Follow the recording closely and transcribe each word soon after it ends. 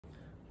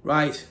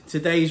Right,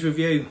 today's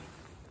review.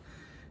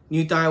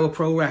 New Daiwa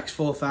Prorex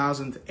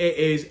 4000. It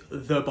is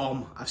the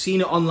bomb. I've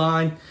seen it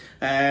online.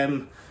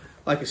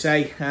 Like I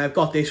say, I've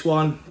got this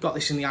one. Got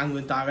this in the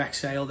Angling Direct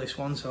sale, this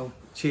one. So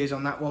cheers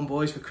on that one,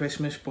 boys, for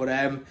Christmas. But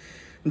I'm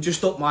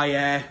just up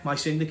my my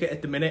syndicate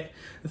at the minute.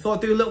 I thought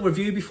I'd do a little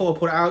review before I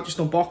put it out, just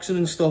unboxing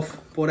and stuff.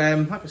 But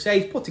like I say,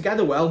 it's put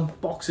together well.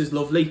 Box is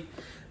lovely.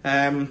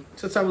 So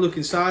let's have a look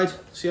inside,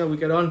 see how we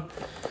get on.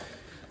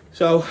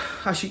 So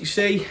as you can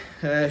see,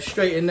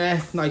 straight in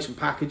there, nice and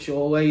packaged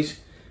always.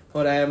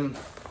 But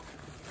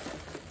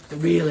the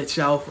reel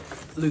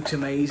itself looks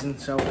amazing,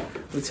 so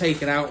we'll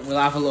take it out and we'll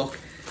have a look.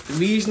 The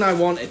reason I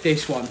wanted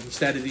this one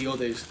instead of the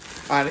others,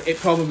 and it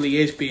probably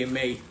is being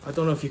me, I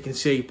don't know if you can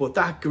see, but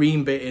that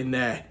green bit in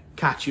there,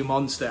 catch your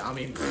monster. I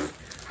mean,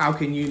 how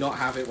can you not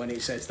have it when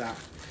it says that?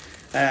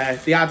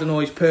 The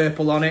adenoid's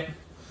purple on it.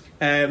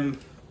 And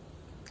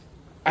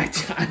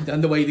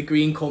the way the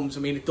green comes, I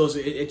mean, it does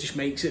it just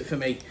makes it for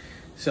me.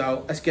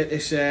 So let's get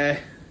this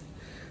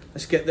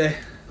let's get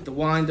the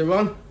winder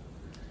on,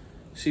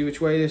 see which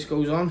way this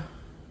goes on.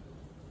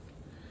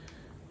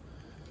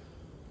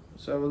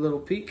 Let's have a little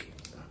peek.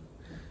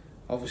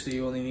 Obviously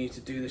you only need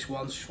to do this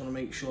once, just want to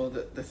make sure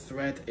that the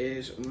thread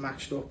is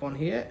matched up on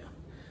here.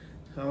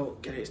 So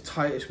get it as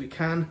tight as we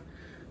can.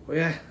 But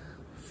yeah,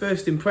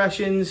 first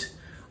impressions,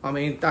 I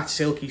mean, that's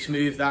silky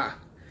smooth, that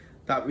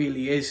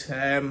really is.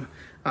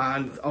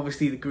 And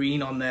obviously the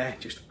green on there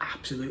just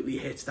absolutely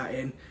hits that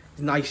in.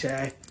 It's nice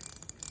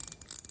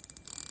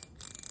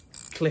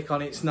click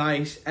on it, it's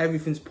nice.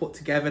 Everything's put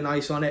together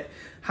nice on it.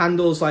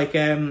 Handles like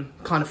kind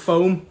of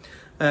foam.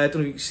 Don't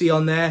know if you can see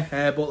on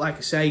there, but like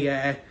I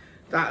say,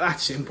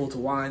 that's simple to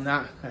wind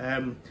that.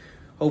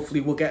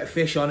 Hopefully we'll get a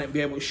fish on it and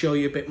be able to show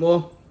you a bit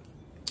more.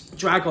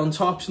 Drag on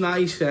top's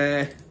nice.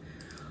 I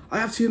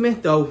have to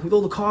admit though, with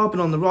all the carbon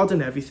on the rod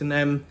and everything,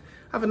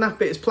 having that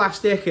bit as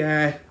plastic,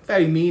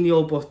 very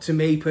menial, but to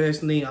me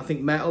personally, I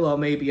think metal or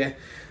maybe a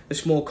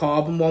small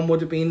carbon one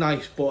would have been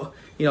nice. But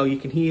you know, you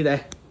can hear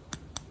that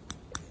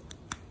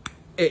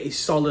it is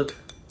solid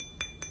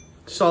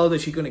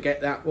as you're going to get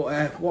that. What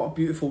a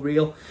beautiful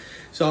reel.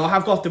 So I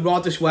have got the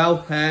rod as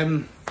well,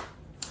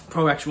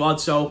 Prorex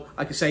rod. So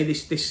like I say,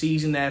 this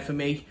season there for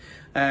me,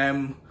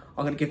 I'm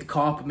going to give the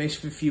carp a miss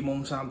for a few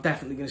months. I'm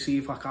definitely going to see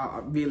if I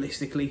can,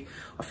 realistically,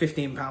 a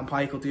 15-pound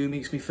pike will do me.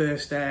 It's my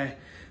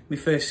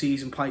first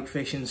season pike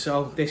fishing,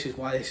 so this is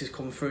why this has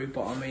come through.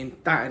 But I mean,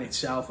 that in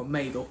itself, I'm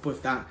made up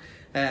with that.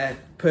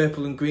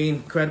 Purple and green,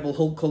 incredible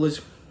Hulk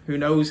colours. Who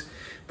knows?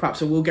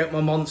 Perhaps I will get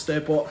my monster,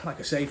 but like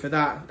I say, for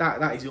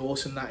that is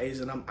awesome, that is,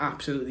 and I'm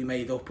absolutely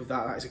made up with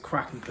that. That is a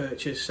cracking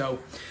purchase. So,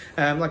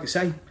 like I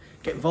say,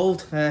 get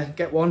involved,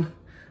 get one,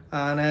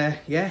 and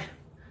yeah,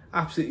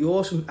 absolutely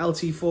awesome.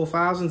 LT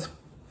 4000.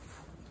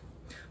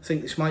 I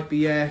think this might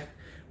be my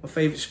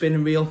favourite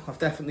spinning reel I've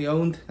definitely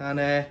owned,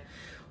 and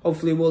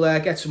hopefully we'll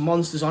get some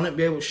monsters on it and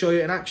be able to show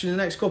you in action in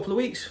the next couple of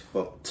weeks.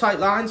 But tight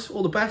lines,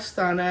 all the best,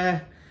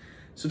 and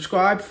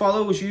subscribe,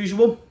 follow as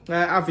usual.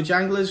 Average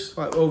Anglers,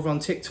 like over on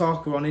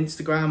TikTok, we're on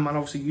Instagram, and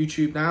obviously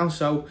YouTube now.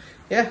 So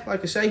yeah,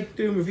 like I say,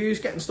 doing reviews,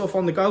 getting stuff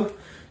on the go,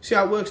 see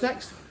how it works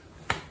next.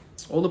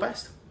 All the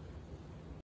best.